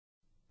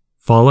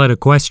Fall at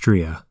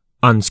Equestria,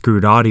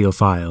 Unscrewed audio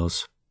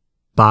files.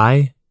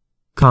 By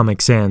Comic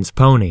Sans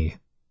Pony.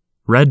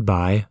 Read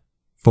by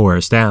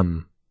Forrest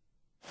M.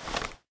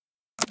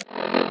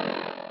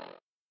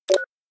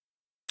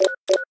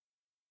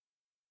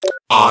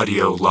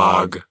 Audio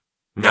log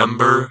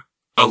number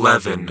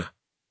 11.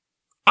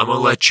 I'ma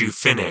let you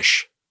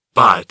finish,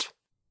 but...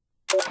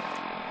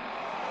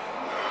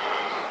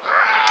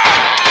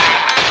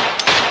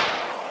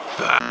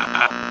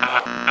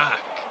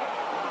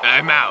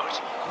 I'm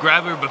out.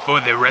 Grab her before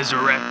they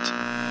resurrect.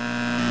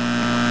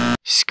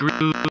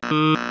 Screw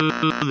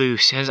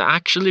Loose has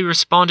actually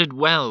responded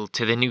well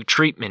to the new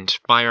treatment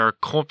by our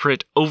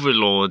corporate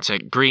overlords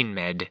at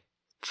GreenMed.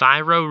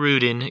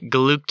 Thyrorudin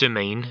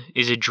glutamine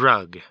is a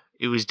drug.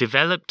 It was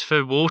developed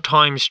for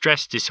wartime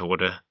stress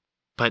disorder,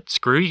 but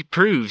Screwy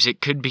proves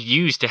it could be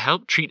used to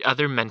help treat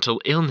other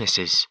mental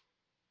illnesses.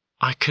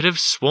 I could have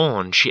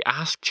sworn she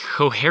asked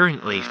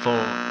coherently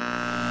for...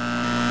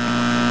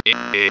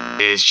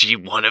 Is she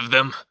one of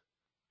them?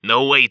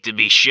 No way to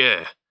be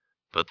sure,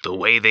 but the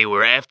way they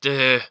were after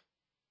her,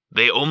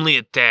 they only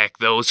attack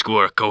those who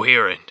are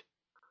coherent.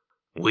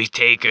 We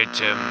take her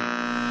to...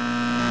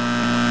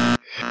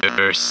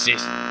 her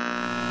sister.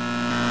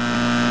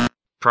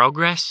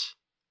 Progress?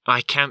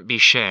 I can't be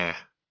sure,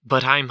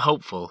 but I'm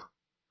hopeful.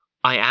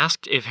 I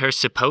asked if her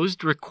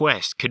supposed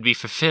request could be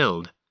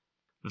fulfilled.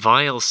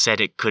 Vile said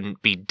it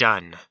couldn't be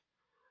done.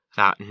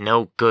 That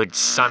no good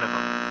son of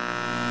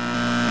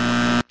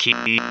a...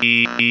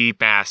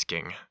 Keep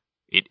asking.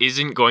 It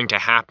isn't going to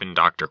happen,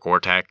 Dr.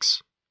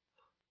 Cortex.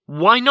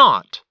 Why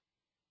not?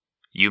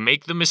 You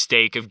make the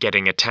mistake of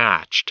getting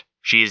attached.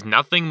 She is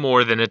nothing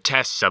more than a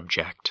test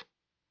subject.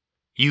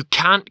 You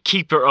can't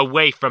keep her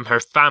away from her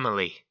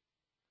family.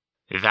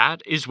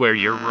 That is where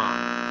you're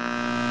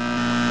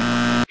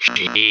wrong.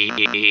 She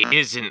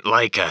isn't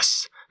like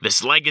us.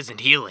 This leg isn't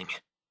healing.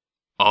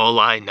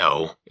 All I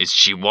know is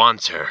she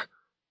wants her.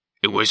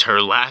 It was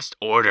her last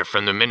order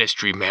from the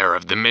Ministry Mayor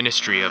of the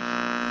Ministry of...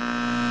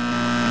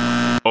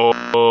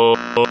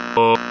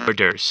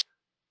 Orders.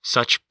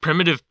 Such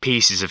primitive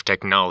pieces of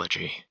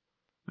technology.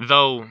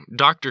 Though,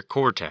 Dr.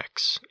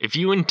 Cortex, if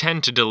you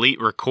intend to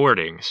delete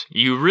recordings,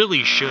 you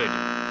really should.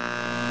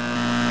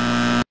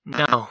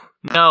 No.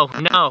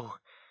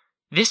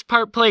 This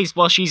part plays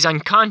while she's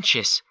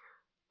unconscious.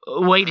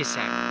 Wait a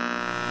sec.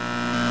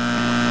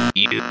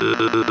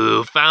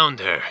 You found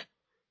her.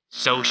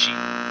 So she...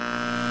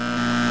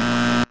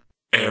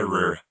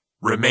 Error.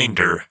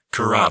 Remainder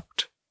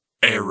corrupt.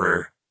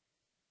 Error.